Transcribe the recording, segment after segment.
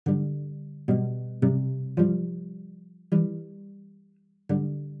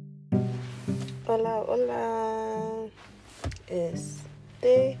Hola, hola.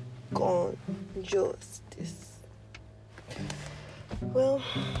 Con Justice. Well,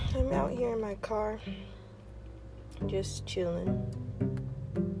 I'm out here in my car, just chilling,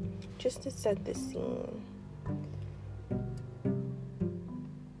 just to set the scene.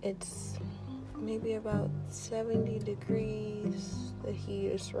 It's maybe about 70 degrees. The heat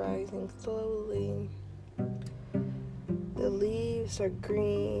is rising slowly. The leaves are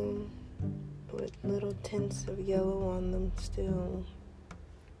green with little tints of yellow on them still.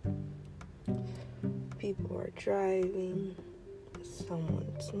 People are driving.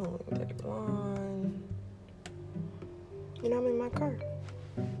 Someone's mowing their lawn. And I'm in my car.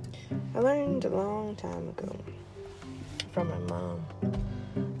 I learned a long time ago from my mom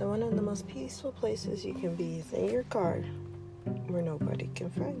that one of the most peaceful places you can be is in your car where nobody can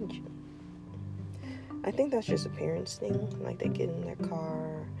find you. I think that's just a parent's thing. Like, they get in their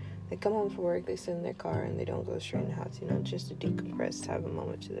car, they come home from work, they sit in their car, and they don't go straight in the house, just to decompress, to have a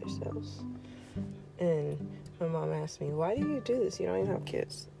moment to themselves. And my mom asked me, why do you do this? You don't even have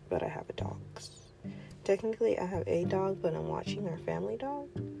kids. But I have a dog. Technically, I have a dog, but I'm watching our family dog.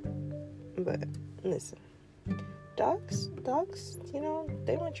 But listen, dogs,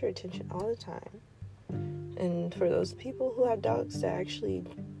 they want your attention all the time. And for those people who have dogs that actually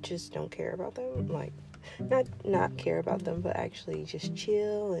just don't care about them, like, not care about them, but actually just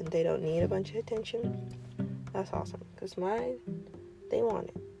chill and they don't need a bunch of attention, that's awesome. Because mine, they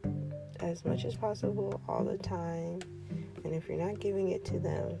want it as much as possible all the time. And if you're not giving it to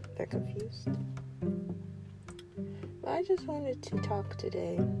them, they're confused. But I just wanted to talk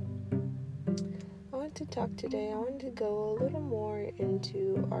today. I wanted to go a little more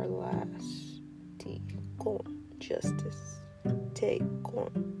into our last take on justice.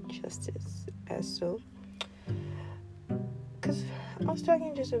 As so. Because I was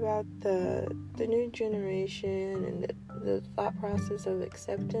talking just about the new generation and the thought process of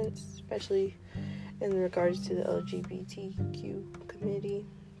acceptance, especially in regards to the LGBTQ community.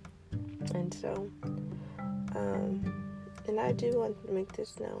 And so, and I do want to make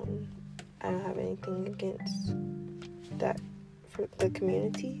this known. I don't have anything against that for the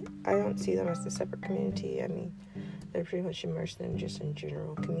community. I don't see them as a separate community. I mean, they're pretty much immersed in just in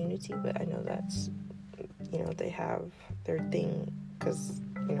general community, but I know that's, they have their thing because,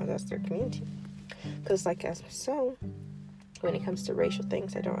 that's their community. Because, like, as so, when it comes to racial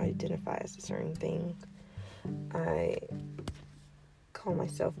things, I don't identify as a certain thing. I call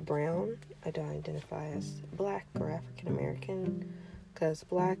myself brown. I don't identify as black or African American, because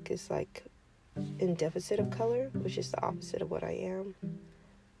black is like in deficit of color, which is the opposite of what I am,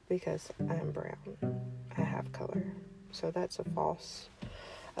 because I'm brown. I have color. So that's a false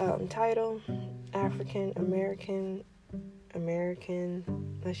title. African American,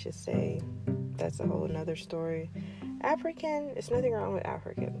 let's just say that's a whole another story. African, there's nothing wrong with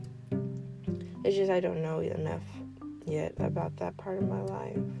African. It's just I don't know enough yet about that part of my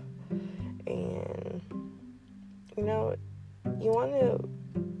life. And, you want to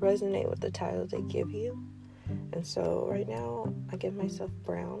resonate with the title they give you. And so right now, I give myself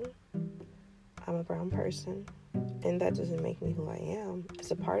brown. I'm a brown person. And that doesn't make me who I am.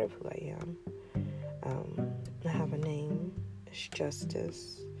 It's a part of who I am. I have a name. It's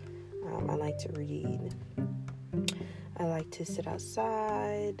Justice. I like to read. I like to sit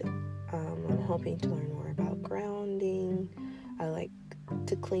outside. I'm hoping to learn more about grounding. I like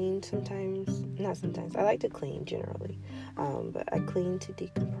to clean sometimes. Not sometimes. I like to clean generally. But I clean to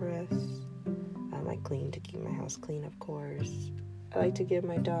decompress. I clean to keep my house clean, of course. I like to give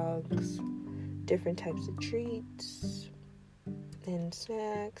my dogs different types of treats and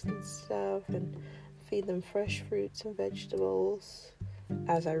snacks and stuff, and feed them fresh fruits and vegetables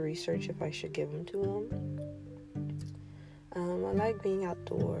as I research if I should give them to them. I like being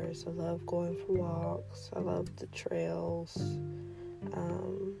outdoors. I love going for walks. I love the trails.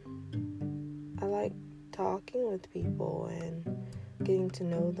 I like talking with people and getting to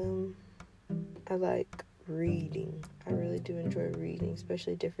know them. I like reading. I really do enjoy reading,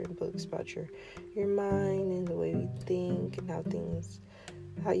 especially different books about your mind and the way we think and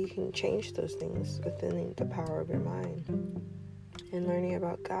how you can change those things within the power of your mind. And learning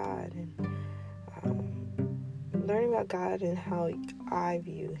about God and how I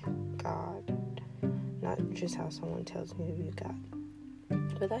view God, not just how someone tells me to view God.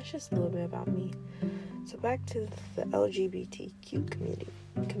 But that's just a little bit about me. So back to the LGBTQ community.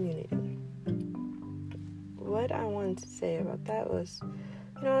 What I wanted to say about that was,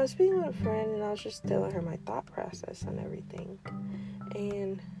 I was speaking with a friend and I was just telling her my thought process on everything.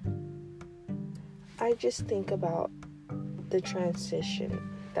 And I just think about the transition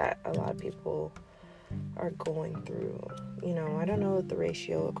that a lot of people are going through. I don't know what the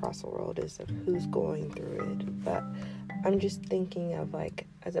ratio across the world is of who's going through it, but I'm just thinking of, like,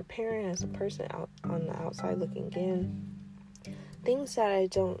 as a parent, as a person out on the outside looking in, things that I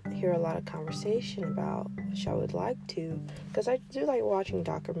don't hear a lot of conversation about, which I would like to, because I do like watching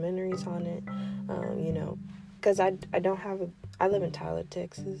documentaries on it, because I live in Tyler,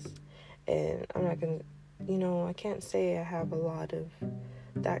 Texas, and I'm not going to, I can't say I have a lot of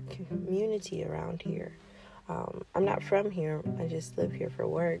that community around here. I'm not from here, I just live here for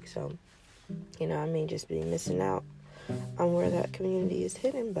work, so, I may just be missing out on where that community is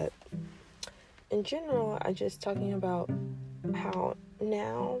hidden, but in general, I'm just talking about how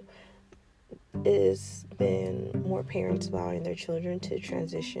now it's been more parents allowing their children to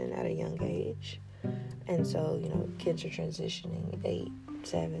transition at a young age. And so, kids are transitioning 8,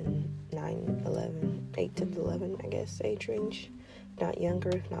 7, 9, 11, 8 to 11, I guess, age range. Not younger,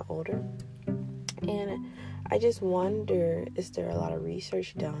 if not older. And I just wonder, is there a lot of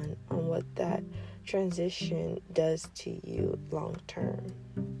research done on what that transition does to you long term?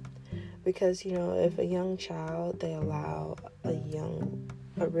 Because, if a young child, they allow a young,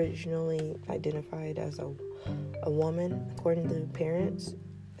 originally identified as a woman, according to the parents,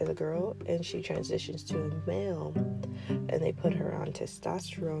 as a girl, and she transitions to a male, and they put her on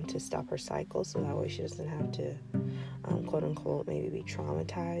testosterone to stop her cycle, so that way she doesn't have to, quote unquote, maybe be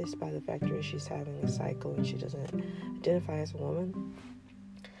traumatized by the fact that she's having a cycle and she doesn't identify as a woman.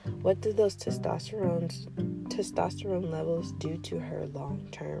 What do those testosterone levels do to her long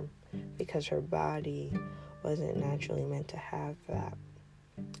term? Because her body wasn't naturally meant to have that.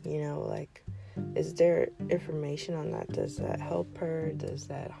 Is there information on that? Does that help her? Does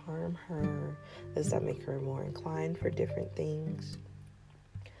that harm her? Does that make her more inclined for different things?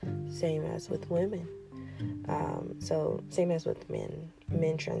 Same as with women. Same as with men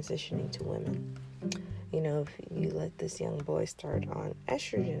transitioning to women. If you let this young boy start on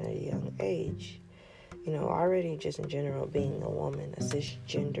estrogen at a young age, already just in general being a woman, a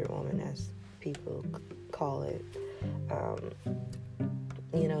cisgender woman as people call it,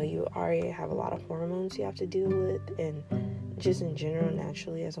 you already have a lot of hormones you have to deal with, and just in general,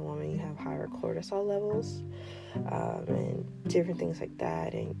 naturally as a woman, you have higher cortisol levels, and different things like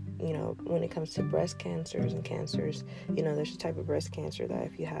that. And, when it comes to breast cancers and cancers, there's a type of breast cancer that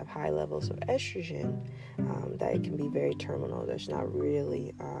if you have high levels of estrogen, that it can be very terminal. There's not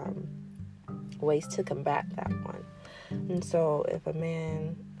really ways to combat that one. And so if a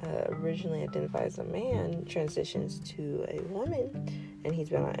man originally identifies as a man transitions to a woman and he's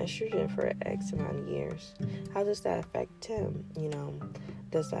been on estrogen for X amount of years, how does that affect him?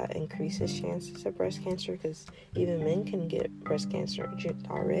 Does that increase his chances of breast cancer? Because even men can get breast cancer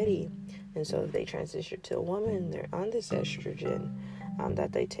already. And so if they transition to a woman, they're on this estrogen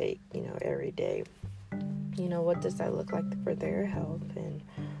that they take, every day. What does that look like for their health and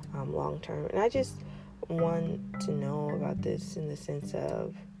long term? And I just want to know about this in the sense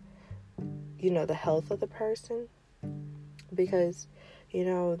of, the health of the person, because,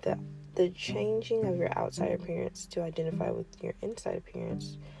 the changing of your outside appearance to identify with your inside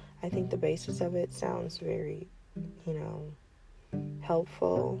appearance, I think the basis of it sounds very,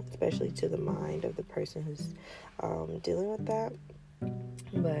 helpful, especially to the mind of the person who's dealing with that.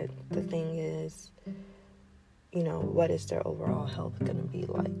 But the thing is, what is their overall health going to be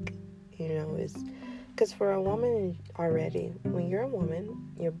like? Is because for a woman already, when you're a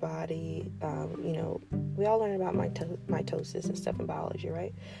woman, your body, we all learn about mitosis and stuff in biology,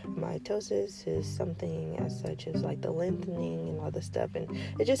 right? Mitosis is something as such as like the lengthening and all this stuff, and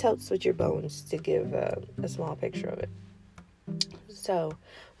it just helps with your bones to give a small picture of it. So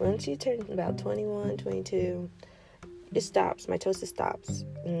once you turn about 21, 22, it stops. Mitosis stops,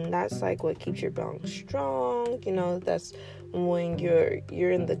 and that's like what keeps your bones strong. That's when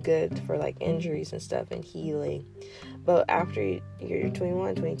you're in the good for like injuries and stuff and healing. But after you're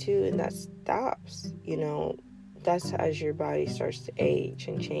 21, 22, and that stops, that's as your body starts to age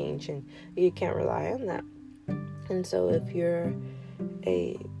and change, and you can't rely on that. And so if you're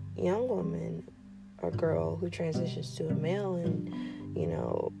a young woman or girl who transitions to a male and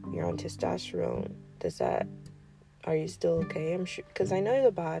you're on testosterone, are you still okay? I'm sure, because I know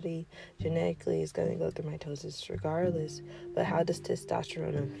the body genetically is going to go through mitosis regardless, but how does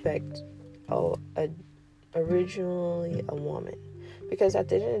testosterone affect originally a woman? Because at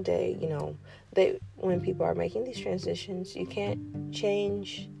the end of the day, when people are making these transitions, you can't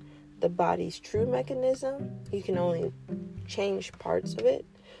change the body's true mechanism. You can only change parts of it.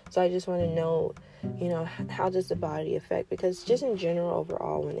 So I just want to know, how does the body affect? Because just in general,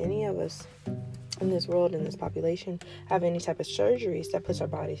 overall, when any of us in this world, in this population, have any type of surgeries that puts our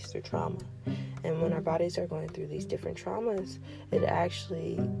bodies through trauma. And when our bodies are going through these different traumas, it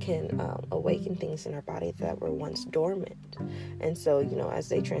actually can awaken things in our body that were once dormant. And so, as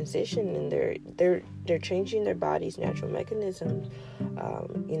they transition and they're changing their body's natural mechanism,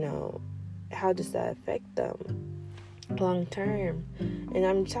 how does that affect them long term? And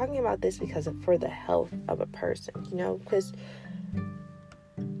I'm talking about this because for the health of a person, because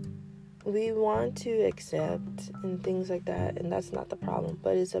we want to accept and things like that, and that's not the problem,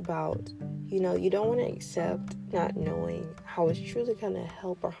 but it's about, you don't want to accept not knowing how it's truly going to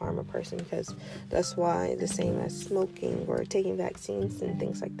help or harm a person, because that's why the same as smoking or taking vaccines and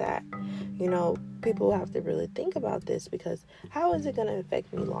things like that, people have to really think about this, because how is it going to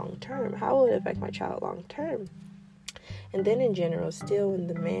affect me long term? How will it affect my child long term? And then in general, still when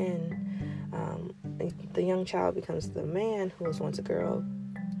the young child becomes the man who was once a girl,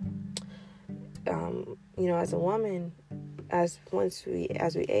 as a woman, as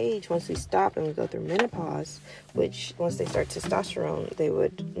we age, once we stop and we go through menopause, which once they start testosterone, they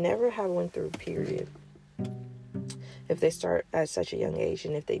would never have went through a period if they start at such a young age.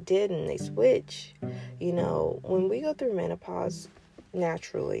 And if they did and they switch, when we go through menopause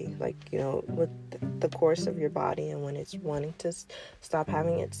naturally, with the course of your body, and when it's wanting to stop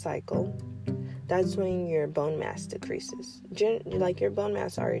having its cycle, that's when your bone mass decreases. Your bone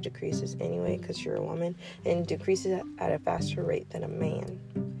mass already decreases anyway because you're a woman, and decreases at a faster rate than a man.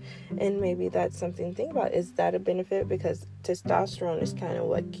 And maybe that's something to think about. Is that a benefit? Because testosterone is kind of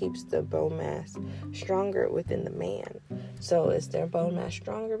what keeps the bone mass stronger within the man. So is their bone mass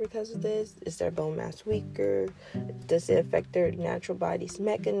stronger because of this? Is their bone mass weaker? Does it affect their natural body's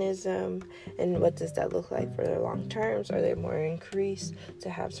mechanism? And what does that look like for their long terms? Are they more increased to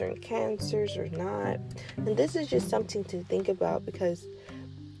have certain cancers or not? And this is just something to think about, because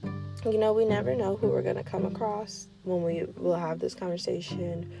we never know who we're going to come across when we will have this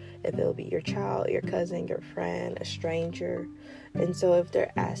conversation, if it'll be your child, your cousin, your friend, a stranger. And so if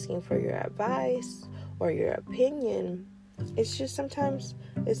they're asking for your advice or your opinion, it's just sometimes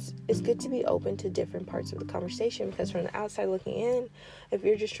it's good to be open to different parts of the conversation, because from the outside looking in, if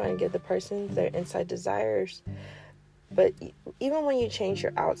you're just trying to give the person their inside desires, but even when you change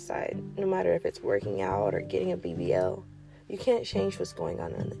your outside, no matter if it's working out or getting a BBL, you can't change what's going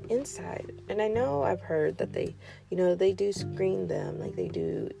on the inside. And I know I've heard that they do screen them, they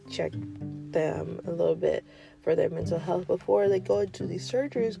do check them a little bit for their mental health before they go into these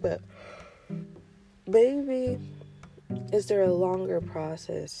surgeries, but maybe is there a longer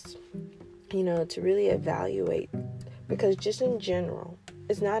process, to really evaluate? Because just in general,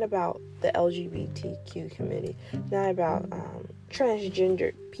 it's not about the LGBTQ community, it's not about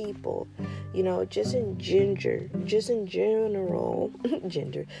transgender people, just in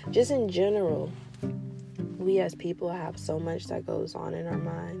general, we as people have so much that goes on in our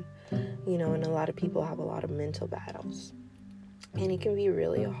mind, and a lot of people have a lot of mental battles, and it can be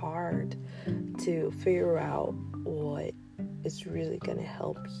really hard to figure out what is really going to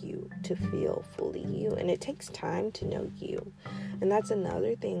help you to feel fully you. And it takes time to know you, and that's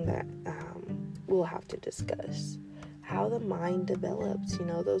another thing that we'll have to discuss, how the mind develops,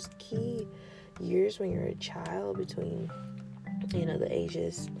 those key years when you're a child, between the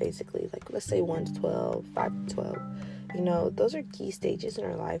ages basically, let's say 1 to 12, 5 to 12, those are key stages in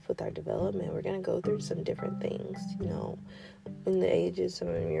our life with our development. We're going to go through some different things, in the ages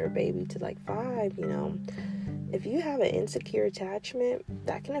when you're a baby to 5, if you have an insecure attachment,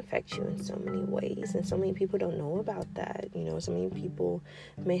 that can affect you in so many ways, and so many people don't know about that. So many people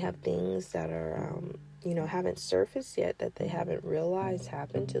may have things that are haven't surfaced yet, that they haven't realized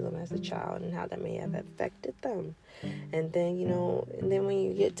happened to them as a child, and how that may have affected them. And then when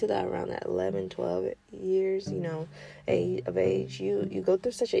you get to that around that 11, 12 years, of age, you go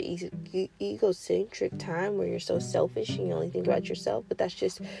through such a egocentric time where you're so selfish and you only think about yourself. But that's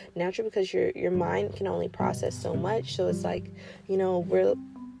just natural, because your mind can only process so much. So it's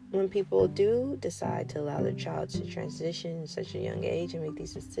when people do decide to allow their child to transition at such a young age and make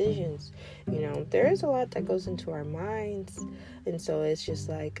these decisions, there is a lot that goes into our minds. And so it's just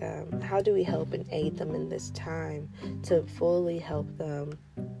how do we help and aid them in this time to fully help them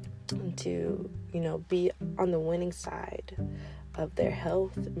to, be on the winning side of their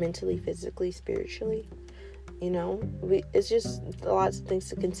health, mentally, physically, spiritually? It's just a lot of things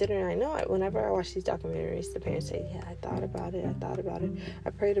to consider. And I know whenever I watch these documentaries, the parents say, yeah, I thought about it, I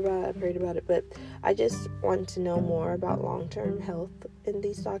prayed about it, but I just want to know more about long-term health in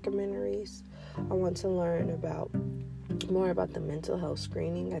these documentaries. I want to learn more about the mental health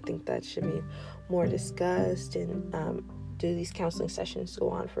screening. I think that should be more discussed, and Do these counseling sessions go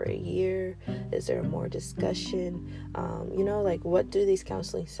on for a year? Is there more discussion? Like, what do these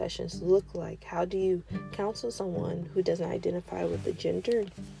counseling sessions look like? How do you counsel someone who doesn't identify with the gender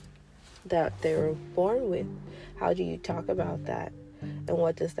that they were born with? How do you talk about that? And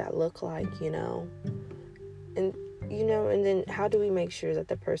what does that look like, And, and then how do we make sure that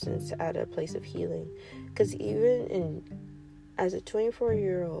the person's at a place of healing? Because as a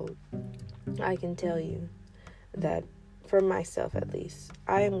 24-year-old, I can tell you that, for myself at least,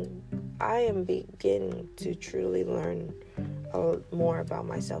 I am beginning to truly learn more about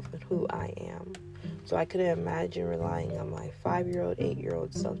myself and who I am. So I couldn't imagine relying on my 5-year-old,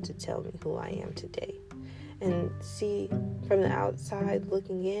 8-year-old self to tell me who I am today. And see, from the outside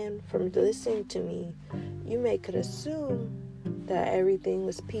looking in, from listening to me, you could assume that everything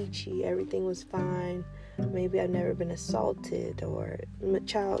was peachy, everything was fine. Maybe I've never been assaulted or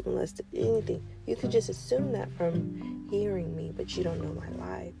child molested, anything. You could just assume that from hearing me, but you don't know my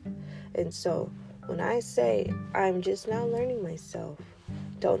life. And so when I say I'm just now learning myself,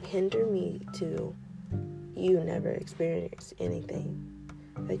 don't hinder me to you never experience anything,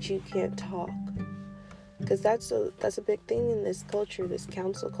 that you can't talk. Because that's a big thing in this culture, this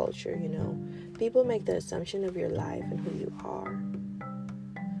counsel culture, People make the assumption of your life and who you are.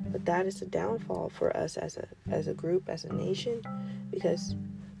 But that is a downfall for us as a group, as a nation, because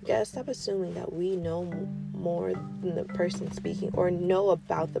we gotta stop assuming that we know more than the person speaking or know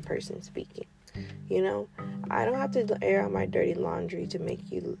about the person speaking. I don't have to air out my dirty laundry to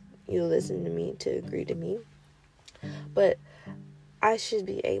make you listen to me, to agree to me. But I should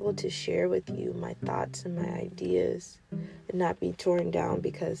be able to share with you my thoughts and my ideas and not be torn down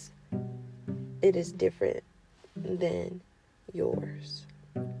because it is different than yours.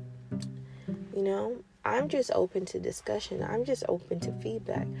 I'm just open to discussion. I'm just open to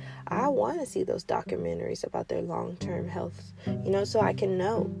feedback. I want to see those documentaries about their long-term health, so I can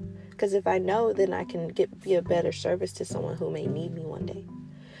know. Because if I know, then I can be a better service to someone who may need me one day.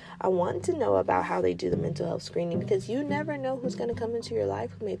 I want to know about how they do the mental health screening, because you never know who's going to come into your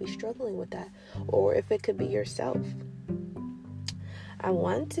life who may be struggling with that, or if it could be yourself. I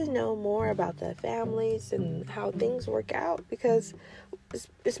want to know more about the families and how things work out, because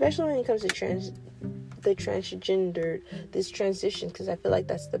especially when it comes to the transgender, this transition, because I feel like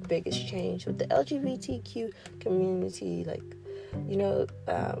that's the biggest change with the LGBTQ community,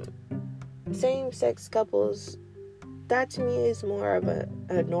 same-sex couples. That to me is more of a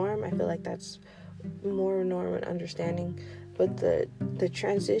norm. I feel like that's more norm and understanding. But the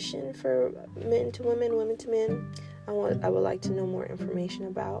transition for men to women, women to men, I would like to know more information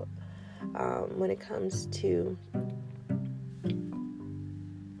about when it comes to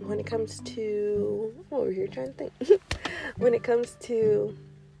over here trying to think. When it comes to,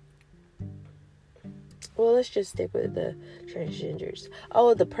 well, let's just stick with the transgenders.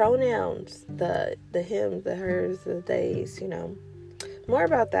 Oh, the pronouns, the him, the hers, the theys, More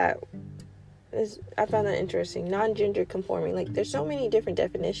about that I found that interesting. Non-gender conforming. Like, there's so many different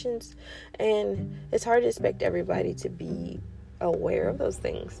definitions, and it's hard to expect everybody to be aware of those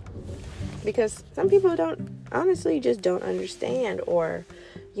things. Because some people honestly just don't understand, or,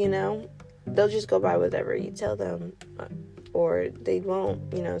 they'll just go by whatever you tell them, or they won't,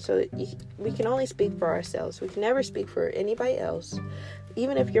 so we can only speak for ourselves. We can never speak for anybody else.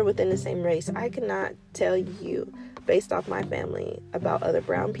 Even if you're within the same race, I cannot tell you, based off my family, about other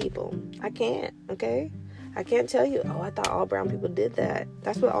brown people. I can't, okay? I can't tell you, I thought all brown people did that.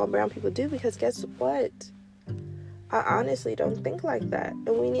 That's what all brown people do, because guess what? I honestly don't think like that.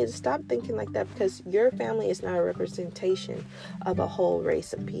 And we need to stop thinking like that, because your family is not a representation of a whole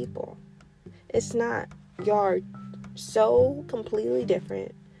race of people. It's not. Y'all are so completely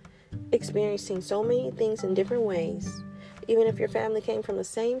different, experiencing so many things in different ways. Even if your family came from the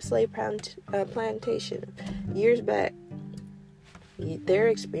same slave plantation years back, their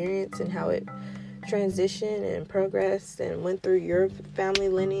experience and how it transitioned and progressed and went through your family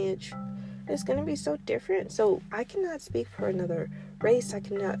lineage, it's going to be so different. So I cannot speak for another race. I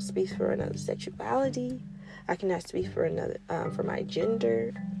cannot speak for another sexuality. I cannot speak for another for my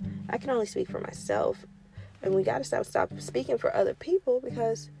gender. I can only speak for myself. And we got to stop speaking for other people,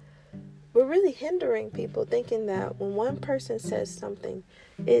 because we're really hindering people, thinking that when one person says something,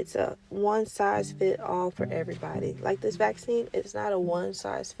 it's a one-size-fit-all for everybody. Like this vaccine, it's not a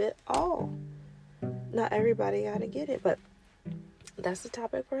one-size-fit-all. Not everybody got to get it, but that's the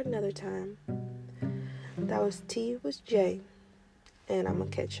topic for another time. That was T with J, and I'm going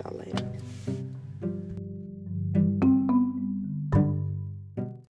to catch y'all later.